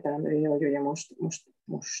olyan értelemben, hogy ugye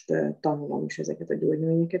most tanulom is ezeket a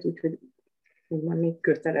gyógynövényeket, úgyhogy úgymond még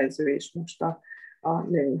kötelező, és most a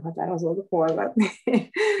növényhatározót forgatni.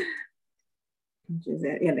 Úgyhogy ez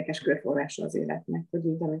érdekes körforgása az életnek, hogy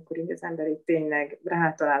így, amikor így az ember így tényleg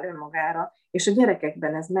rátalál önmagára, és a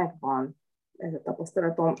gyerekekben ez megvan, ez a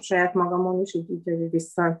tapasztalatom saját magamon is, így hogy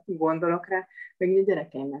visszagondolok rá, meg így a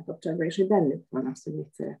gyerekeimmel kapcsolatban is, hogy bennük van az, hogy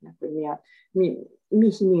mit szeretnek, hogy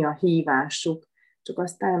mi a hívásuk. Csak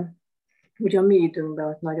aztán ugye a mi időnkben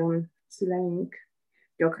ott nagyon szüleink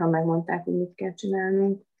gyakran megmondták, hogy mit kell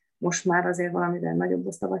csinálnunk. Most már azért valamivel nagyobb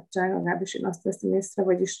a szabadság, legalábbis én azt veszem észre,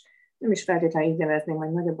 vagyis nem is feltétlenül így nevezném,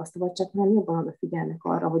 hogy nagyobb a szabadság, hanem jobban odafigyelnek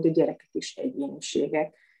arra, hogy a gyerekek is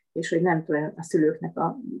egyéniségek, és hogy nem tudom, a szülőknek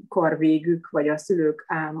a karvégük, vagy a szülők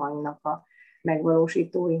álmainak a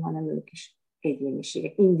megvalósítói, hanem ők is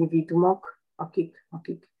egyéniségek, individumok, akik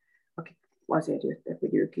azért jöttek,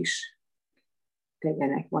 hogy ők is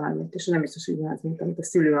tegyenek valamit, és nem biztos, hogy az, mint amit a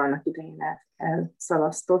szülő annak idején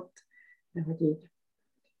elszalasztott, de hogy így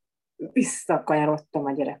visszakanyarodtam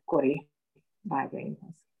a gyerekkori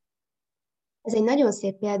vágyaimhoz. Ez egy nagyon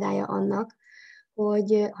szép példája annak,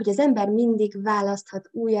 hogy az ember mindig választhat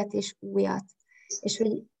újat és újat, és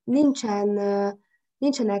hogy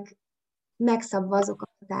nincsenek megszabva azok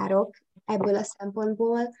a határok ebből a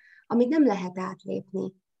szempontból, amit nem lehet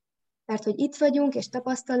átlépni. Mert hogy itt vagyunk, és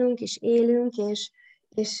tapasztalunk, és élünk,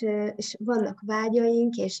 és vannak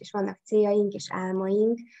vágyaink, és vannak céljaink, és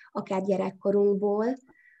álmaink, akár gyerekkorunkból,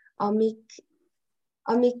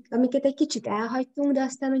 amiket egy kicsit elhagytunk, de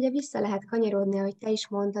aztán ugye vissza lehet kanyarodni, ahogy te is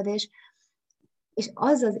mondtad, és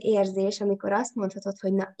az az érzés, amikor azt mondhatod,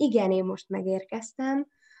 hogy na igen, én most megérkeztem,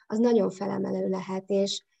 az nagyon felemelő lehet,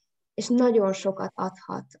 és nagyon sokat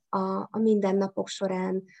adhat a mindennapok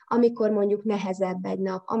során, amikor mondjuk nehezebb egy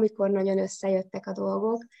nap, amikor nagyon összejöttek a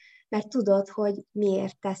dolgok, mert tudod, hogy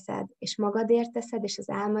miért teszed, és magadért teszed, és az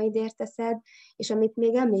álmaidért teszed, és amit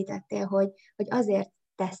még említettél, hogy azért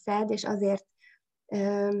teszed, és azért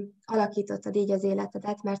alakítottad így az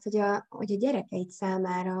életedet, mert hogy a gyerekeid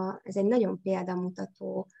számára ez egy nagyon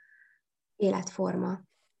példamutató életforma.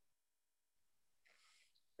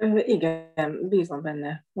 Igen, bízom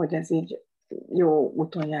benne, hogy ez így jó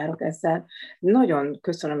úton járok ezzel. Nagyon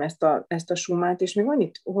köszönöm ezt a sumát, és még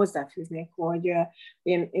annyit hozzáfűznék, hogy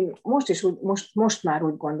én most már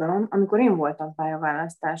úgy gondolom, amikor én voltam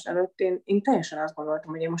pályaválasztás előtt, én teljesen azt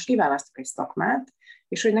gondoltam, hogy én most kiválasztok egy szakmát,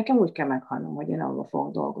 és hogy nekem úgy kell meghalnom, hogy én abba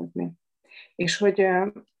fogok dolgozni. És hogy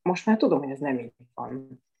most már tudom, hogy ez nem így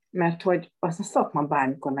van. Mert hogy az a szakma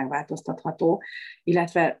bármikor megváltoztatható,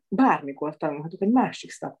 illetve bármikor tanulhatok egy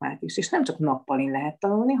másik szakmát is, és nem csak nappalin lehet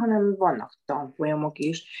tanulni, hanem vannak tanfolyamok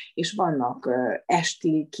is, és vannak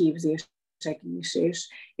esti képzések is,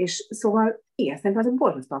 és szóval igen, szerintem az egy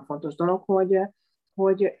borzasztóan fontos dolog,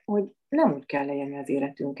 hogy nem úgy kell leélni az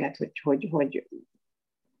életünket, hogy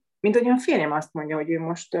Mint hogy a férjem azt mondja, hogy ő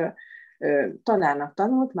most tanárnak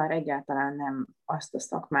tanult, már egyáltalán nem azt a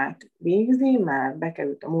szakmát végzi, már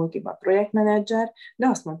bekerült a multiba projektmenedzser, de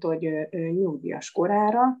azt mondta, hogy ő nyugdíjas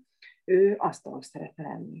korára ő asztalos szeretne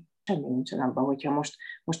lenni. Semmi nincsen abban, hogyha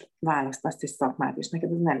most választasz egy szakmát, és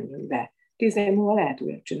neked ez nem jön be. 10 év múlva lehet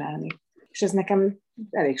újat csinálni. És ez nekem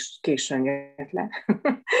elég későn jött le,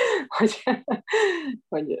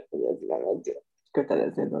 hogy ez nem egy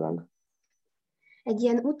kötelező dolog. Egy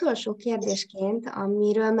ilyen utolsó kérdésként,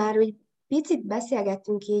 amiről már úgy picit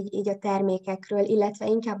beszélgettünk így a termékekről, illetve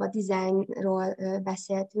inkább a dizájnról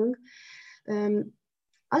beszéltünk.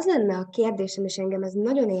 Az lenne a kérdésem, és engem ez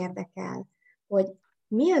nagyon érdekel, hogy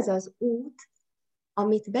mi az az út,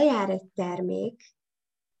 amit bejár egy termék,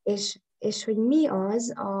 és hogy mi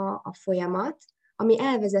az a folyamat, ami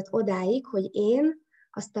elvezet odáig, hogy én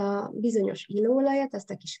azt a bizonyos illóolajat,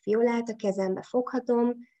 azt a kis fiolát a kezembe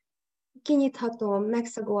foghatom, kinyithatom,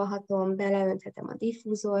 megszagolhatom, beleönthetem a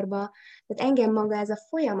diffúzorba. Tehát engem maga ez a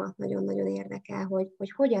folyamat nagyon-nagyon érdekel,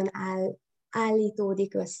 hogy hogyan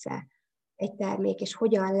állítódik össze egy termék, és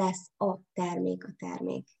hogyan lesz a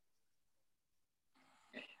termék.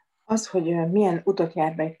 Az, hogy milyen utat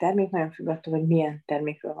jár be egy termék, nagyon függ attól, hogy milyen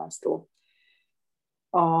termékről van szó.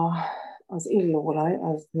 Az illóolaj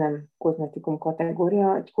az nem kozmetikum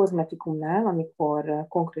kategória. Egy kozmetikumnál, amikor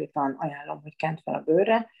konkrétan ajánlom, hogy kent fel a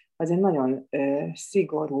bőrre, az egy nagyon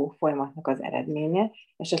szigorú folyamatnak az eredménye.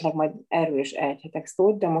 Esetleg majd erről is ejthetek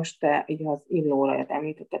szót, de most te így az illóolajat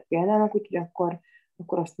említetted példának, úgyhogy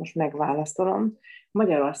akkor azt most megválaszolom.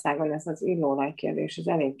 Magyarországon ez az illóolaj kérdés, ez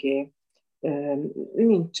eléggé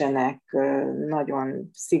nincsenek nagyon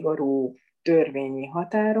szigorú törvényi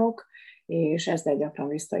határok, és ezzel gyakran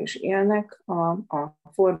vissza is élnek a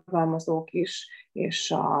forgalmazók is,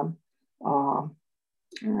 és a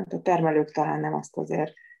termelők talán nem, azt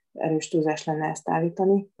azért erős túlzás lenne ezt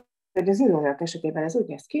állítani. De az illóolajok esetében ez úgy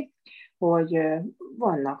néz ki, hogy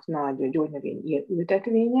vannak nagy gyógynövény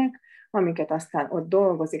ültetvények, amiket aztán ott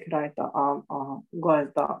dolgozik rajta a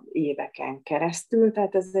gazda éveken keresztül,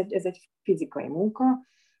 tehát ez egy fizikai munka.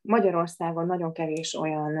 Magyarországon nagyon kevés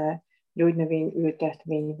olyan gyógynövény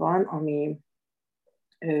ültetvény van, ami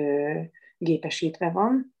gépesítve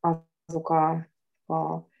van. Azok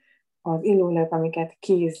az illóolajok, amiket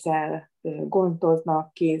kézzel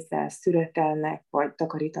gondoznak, kézzel szüretelnek, vagy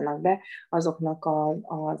takarítanak be, azoknak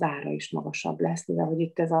az ára is magasabb lesz, mivel hogy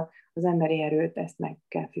itt az emberi erőt, ezt meg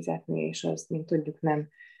kell fizetni, és az, mint tudjuk, nem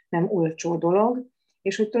olcsó dolog,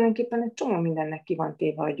 és hogy tulajdonképpen egy csomó mindennek ki van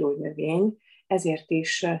téve a gyógynövény,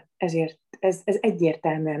 ezért ez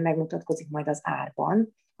egyértelműen megmutatkozik majd az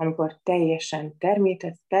árban, amikor teljesen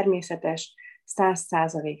természetes,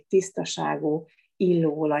 100% tisztaságú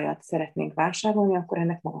illóolajat szeretnénk vásárolni, akkor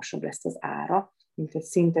ennek magasabb lesz az ára, mint egy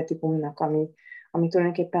szintetikumnak, ami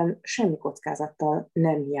tulajdonképpen semmi kockázattal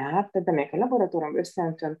nem jár. Tehát bemegyek a laboratórium,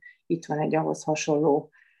 összeöntöm, itt van egy ahhoz hasonló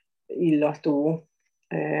illatú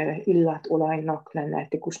illatolajnak lenne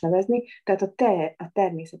etikus nevezni. Tehát a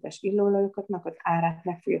természetes illóolajoknak az árát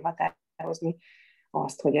meg fogja határozni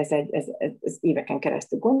azt, hogy ez éveken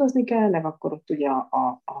keresztül gondozni kell, meg akkor ott ugye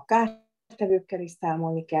a kártevőkkel is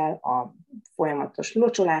számolni kell, a folyamatos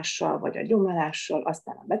locsolással, vagy a gyomalással,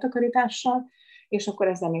 aztán a betakarítással, és akkor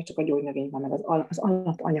ezzel még csak a gyógynövény van meg, az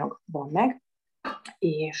alapanyag van meg,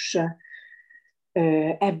 és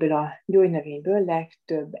ebből a gyógynövényből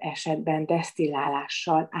legtöbb esetben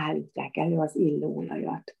desztillálással állítják elő az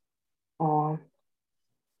illóolajat.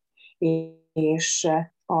 És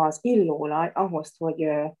az illóolaj ahhoz, hogy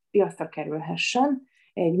piacra kerülhessen,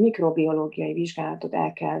 egy mikrobiológiai vizsgálatot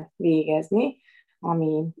el kell végezni,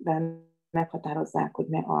 amiben meghatározzák,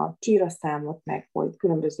 hogy a csíraszámot, meg hogy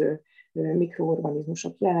különböző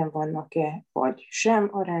mikroorganizmusok jelen vannak-e, vagy sem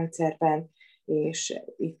a rendszerben, és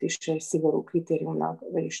itt is egy szigorú kritériumnak,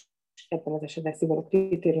 vagyis ebben az esetben szigorú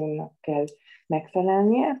kritériumnak kell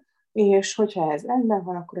megfelelnie, és hogyha ez rendben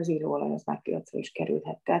van, akkor az illóolaj az már piacra is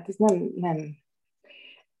kerülhet. Tehát ez nem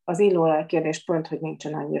az illóolaj kérdés pont, hogy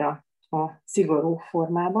nincsen annyira a szigorú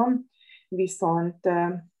formában, viszont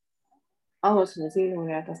ahhoz, hogy az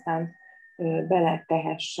illóolajat aztán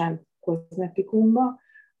beletehessen kozmetikumba,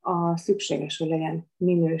 szükséges, hogy legyen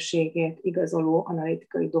minőségét igazoló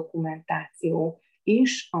analitikai dokumentáció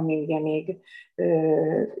is, ami ugye még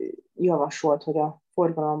javasolt, hogy a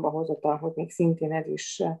forgalomba hozatalhoz még szintén ez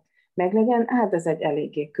is meglegyen. Hát ez egy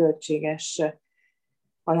eléggé költséges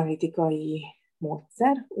analitikai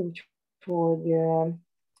módszer, úgyhogy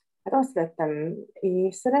hát azt vettem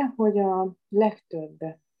észre, hogy a legtöbb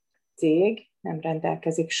cég nem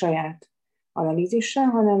rendelkezik saját analízissel,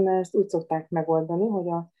 hanem ezt úgy szokták megoldani, hogy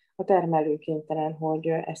a termelő kénytelen, hogy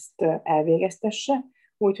ezt elvégeztesse,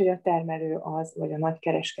 úgyhogy a termelő az, vagy a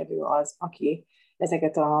nagykereskedő az, aki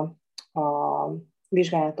ezeket a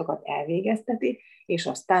vizsgálatokat elvégezteti, és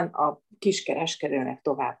aztán a kiskereskedőnek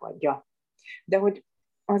továbbadja. De hogy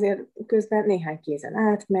azért közben néhány kézen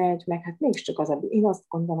átmegy, meg hát mégiscsak én azt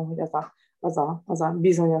gondolom, hogy az a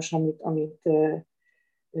bizonyos, amit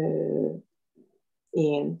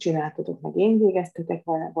én csináltatok, meg én végeztetek,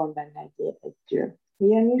 van benne egy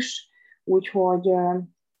ilyen is, úgyhogy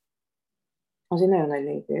az egy nagyon nagy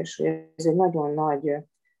lépés, hogy ez egy nagyon nagy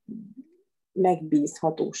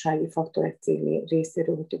megbízhatósági faktor egy cég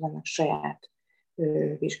részéről, hogy vannak saját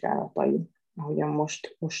vizsgálatai. Ahogyan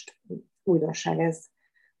most újdonság ez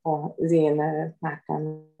az én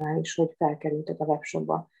márkámnál is, hogy felkerültek a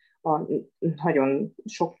webshopba a nagyon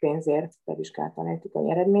sok pénzért bevizsgált analitikai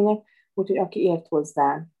eredmények, úgyhogy aki ért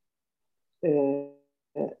hozzá,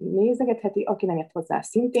 nézegetheti, aki nem ért hozzá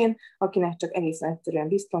szintén, akinek csak egészen egyszerűen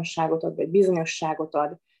biztonságot ad, vagy bizonyosságot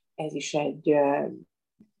ad, ez is egy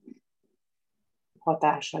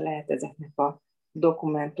hatása lehet ezeknek a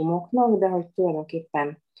dokumentumoknak, de hogy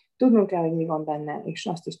tulajdonképpen tudnunk kell, hogy mi van benne, és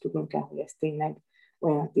azt is tudnunk kell, hogy ez tényleg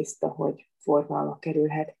olyan tiszta, hogy forgalomba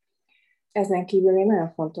kerülhet. Ezen kívül még nagyon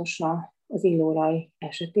fontos az illóolaj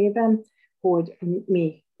esetében, hogy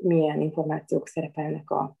milyen információk szerepelnek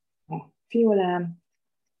a fiolán,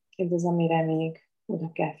 ez az, amire még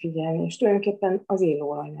oda kell figyelni, és tulajdonképpen az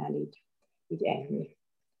illóolajnál így ennyi.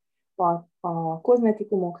 A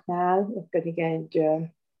kozmetikumoknál pedig egy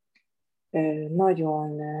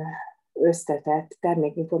nagyon összetett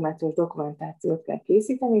termékinformációs dokumentációt kell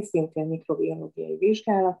készíteni, szintén mikrobiológiai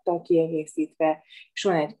vizsgálattal kiegészítve, és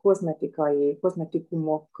van egy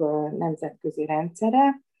kozmetikumok nemzetközi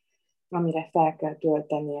rendszere, amire fel kell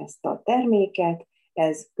tölteni ezt a terméket.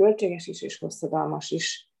 Ez költséges is és hosszadalmas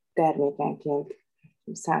is, termékenként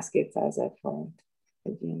 100-200 ezer forint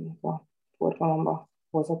egy ilyennek a forgalomba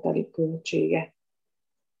hozatali költsége.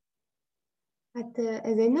 Hát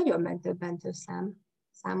ez egy nagyon megdöbbentő szám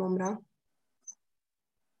számomra.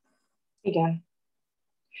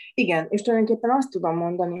 Igen, és tulajdonképpen azt tudom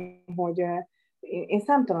mondani, hogy én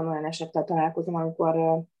számtalan olyan esettel találkozom,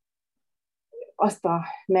 amikor azt a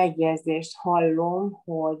megjegyzést hallom,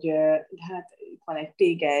 hogy hát itt van egy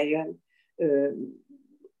tégely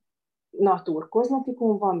natur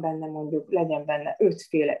kozmetikum, van benne mondjuk, legyen benne 5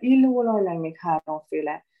 féle illóolaj, meg még 3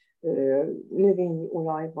 féle növényi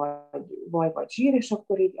olaj, vagy zsír, és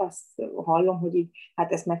akkor így azt hallom, hogy így,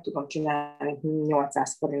 hát ezt meg tudom csinálni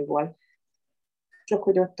 800 forintból. Csak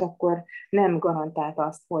hogy ott akkor nem garantált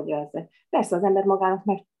azt, hogy az. Persze az ember magának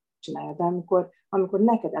megcsinálja, de amikor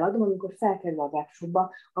neked eladom, amikor felkerül a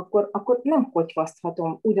webshopba, akkor nem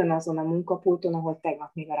kotyvaszthatom ugyanazon a munkapulton, ahol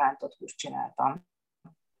tegnap még a rántott húst csináltam.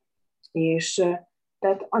 És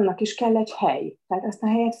tehát annak is kell egy hely. Tehát ezt a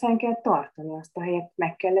helyet fenn kell tartani, azt a helyet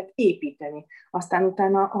meg kellett építeni. Aztán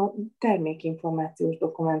utána a termékinformációs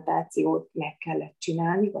dokumentációt meg kellett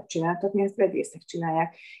csinálni, vagy csináltatni, ezt vegyészek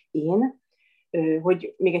csinálják. Én,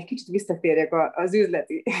 hogy még egy kicsit visszatérjek az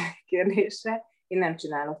üzleti kérdésre, én nem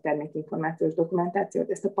csinálok termékinformációs dokumentációt,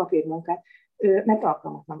 ezt a papírmunkát, mert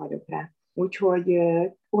alkalmatlan vagyok rá. Úgyhogy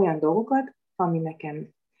olyan dolgokat,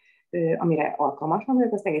 amire alkalmatlan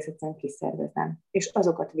vagyok, azt egész egyszerűen kiszervezem. És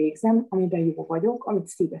azokat végzem, amiben jó vagyok, amit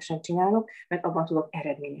szívesen csinálok, mert abban tudok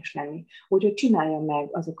eredményes lenni. Úgyhogy csináljam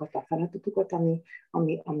meg azokat a feladatokat,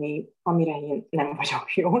 amire én nem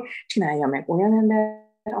vagyok jó. Csinálja meg olyan ember,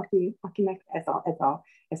 akinek ez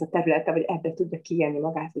a területe, vagy ebben tudja kiélni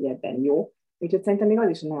magát, hogy ebben jó. Úgyhogy szerintem még az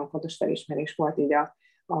is egy nagyon fontos felismerés volt így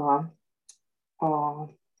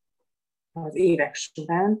az évek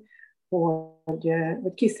során, hogy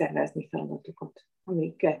kiszervezni feladatokat,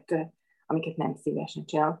 amiket nem szívesen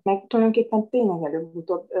csinálok. Meg tulajdonképpen tényleg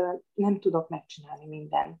előbb-utóbb nem tudok megcsinálni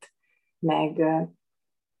mindent, mert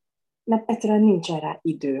egyszerűen nincsen rá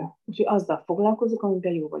idő. Úgyhogy azzal foglalkozok,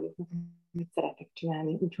 amiben jó vagyok, amit szeretek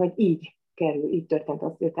csinálni. Úgyhogy így történt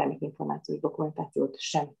az, hogy a termékinformációs dokumentációt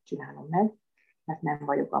sem csinálom meg, mert nem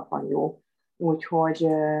vagyok abban jó. Úgyhogy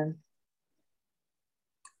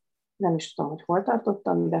nem is tudom, hogy hol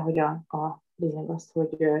tartottam, de hogy a lényeg az,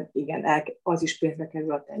 hogy igen, az is pénzbe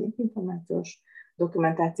kerül a termékinformációs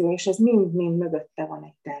dokumentáció, és ez mind mögötte van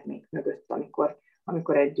egy termék mögött,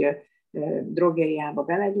 amikor egy drogériába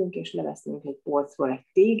bemegyünk, és leveszünk egy polcról egy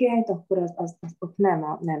tégelyt, akkor az ott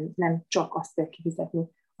nem csak azt kell kifizetni,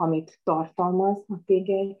 amit tartalmaz a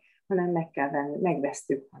tégely, hanem meg kell venni,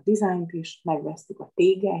 megvesztük a dizájnt is, megvesztük a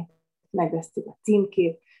tégelyt, megvesztük a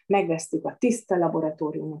címkét, megvesztük a tiszta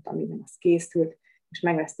laboratóriumot, amiben az készült, és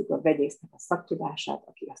megvesztük a vegyésznek a szaktudását,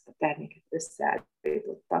 aki azt a terméket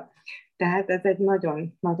összeállította. Tehát ez egy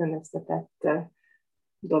nagyon, nagyon összetett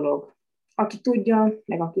dolog. aki tudja,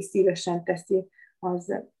 meg aki szívesen teszi,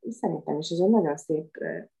 az szerintem is ez egy nagyon szép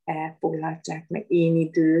elfoglaltság, meg én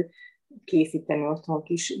idő, készíteni otthon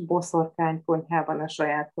kis boszorkánykonyhában a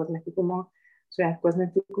saját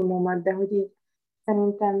kozmetikumomat, de hogy így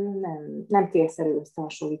szerintem nem célszerű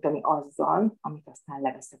összehasonlítani azzal, amit aztán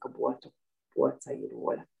leveszek a boltok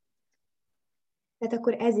polcairól. Tehát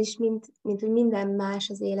akkor ez is, mint hogy minden más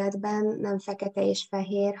az életben, nem fekete és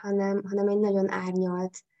fehér, hanem egy nagyon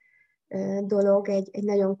árnyalt dolog, egy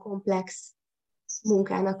nagyon komplex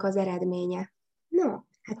munkának az eredménye. No,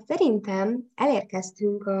 hát szerintem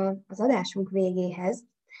elérkeztünk az adásunk végéhez,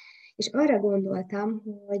 és arra gondoltam,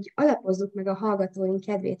 hogy alapozzuk meg a hallgatóink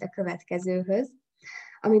kedvét a következőhöz,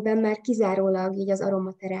 amiben már kizárólag így az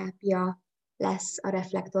aromaterápia lesz a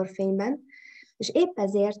reflektorfényben, és épp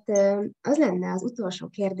ezért az lenne az utolsó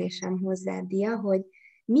kérdésem hozzád, Dia, hogy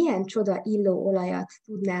milyen csoda illóolajat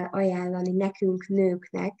tudnál ajánlani nekünk,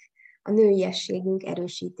 nőknek a nőiességünk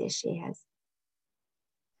erősítéséhez?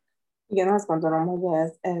 Igen, azt gondolom,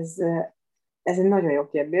 hogy ez egy nagyon jó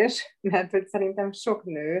kérdés, mert hogy szerintem sok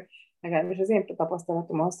nő, legalábbis az én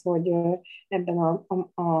tapasztalatom az, hogy ebben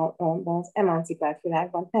az emancipált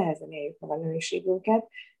világban nehezen éljük meg a nőiségünket,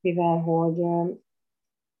 mivel hogy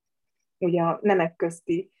ugye a nemek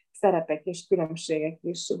közti szerepek és különbségek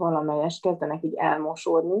is valamelyes kezdenek így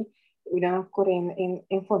elmosódni, ugyanakkor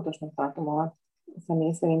én fontosnak tartom a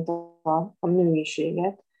személy szerint a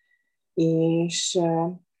nőiséget, és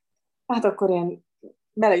hát akkor én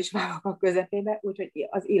bele is vágok a közepébe, úgyhogy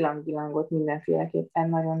az illangyilángot mindenféleképpen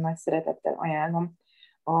nagyon nagy szeretettel ajánlom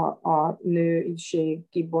a nőiség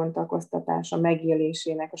kibontakoztatása,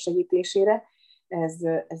 megélésének a segítésére.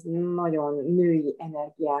 Ez nagyon női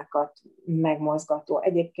energiákat megmozgató.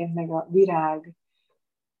 Egyébként meg a virág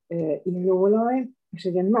illóolaj, és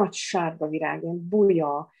egy ilyen nagy sárga virág, ilyen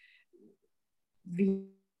buja,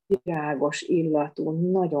 virágos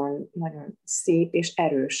illatú, nagyon, nagyon szép és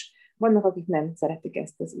erős. Vannak, akik nem szeretik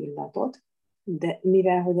ezt az illatot, de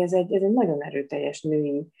mivel hogy ez egy nagyon erőteljes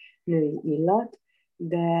női illat,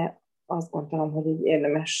 de azt gondolom, hogy így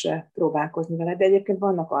érdemes próbálkozni vele, de egyébként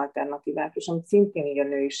vannak alternatívák is, amit szintén így a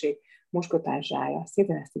nőiség muskotázsája,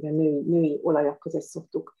 szintén ezt így a női olajak között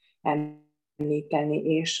szoktuk említeni,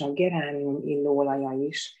 és a geránium illóolaja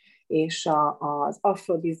is, és az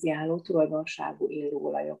afrodiziáló tulajdonságú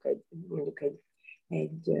illóolajok, mondjuk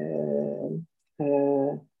egy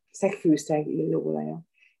szegfűszeg illóolaja.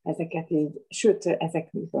 Ezeket így, sőt,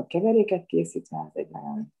 ezekből keveréket készítve, ez egy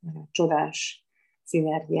nagyon, nagyon csodás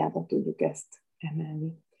szinergiába tudjuk ezt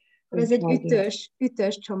emelni. Ez egy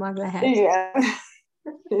ütős csomag lehet.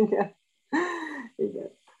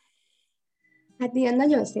 Igen. Hát ilyen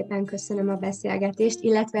nagyon szépen köszönöm a beszélgetést,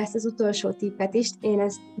 illetve ezt az utolsó tippet is, én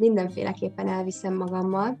ezt mindenféleképpen elviszem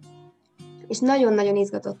magammal, és nagyon-nagyon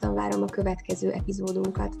izgatottan várom a következő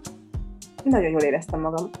epizódunkat. Nagyon jól éreztem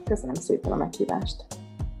magam. Köszönöm szépen a meghívást.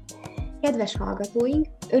 Kedves hallgatóink,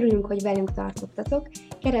 örülünk, hogy velünk tartottatok,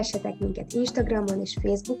 keressetek minket Instagramon és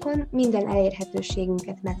Facebookon, minden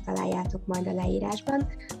elérhetőségünket megtaláljátok majd a leírásban.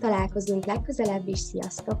 Találkozunk legközelebb is,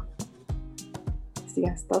 sziasztok!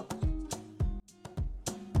 Sziasztok!